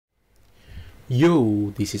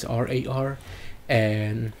Yo, this is R.A.R.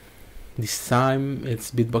 and this time it's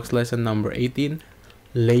beatbox lesson number 18,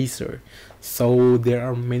 laser. So there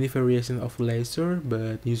are many variations of laser,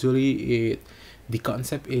 but usually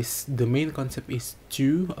the main concept is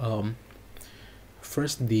two.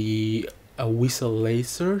 First, the whistle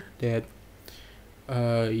laser that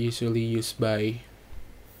usually used by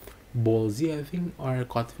ballsy, I think, or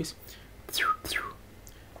codfish.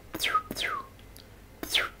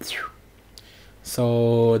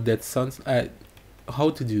 So that sounds how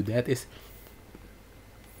to do that is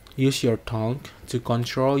use your tongue to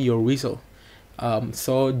control your whistle.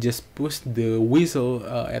 So just push the whistle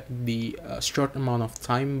at the short amount of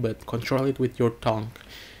time, but control it with your tongue.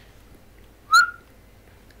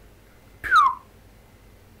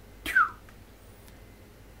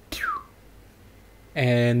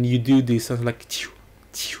 And you do this sounds like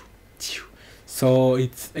so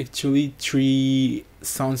it's actually three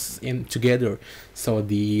sounds in together. So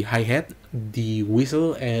the hi-hat, the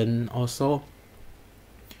whistle, and also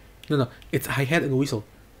no, it's hi-hat and whistle.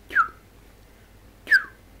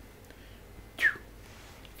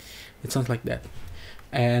 It sounds like that.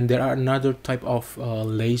 And there are another type of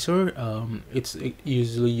laser. It's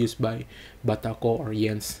usually used by Batako or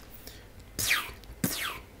Yens.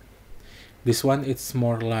 This one, it's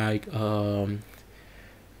more like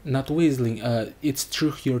not whistling, it's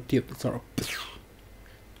through your teeth, sort of.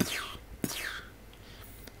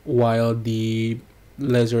 While the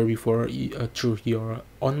laser before through your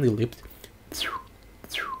only lips,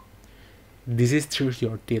 this is through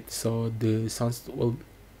your teeth, so the sounds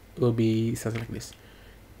will be something like this.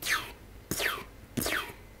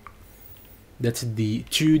 That's the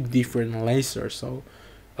two different lasers. So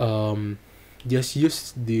just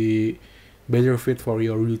use the better fit for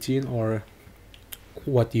your routine or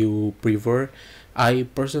what you prefer. I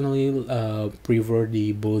personally prefer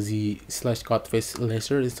the ballsy / codfish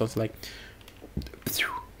laser. It sounds like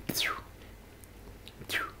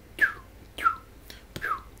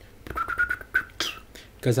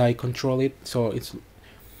because I control it. So it's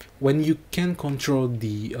when you can control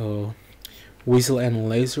the whistle and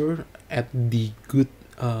laser at the good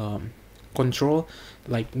control,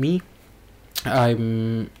 like me,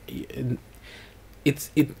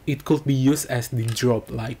 it could be used as the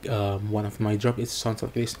drop, like one of my drop. It sounds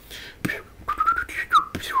like this.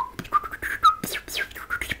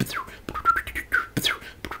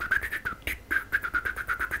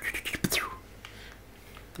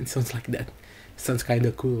 It sounds like that. Sounds kind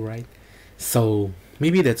of cool, right? So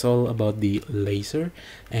maybe that's all about the laser,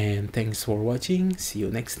 and thanks for watching. See you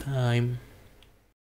next time.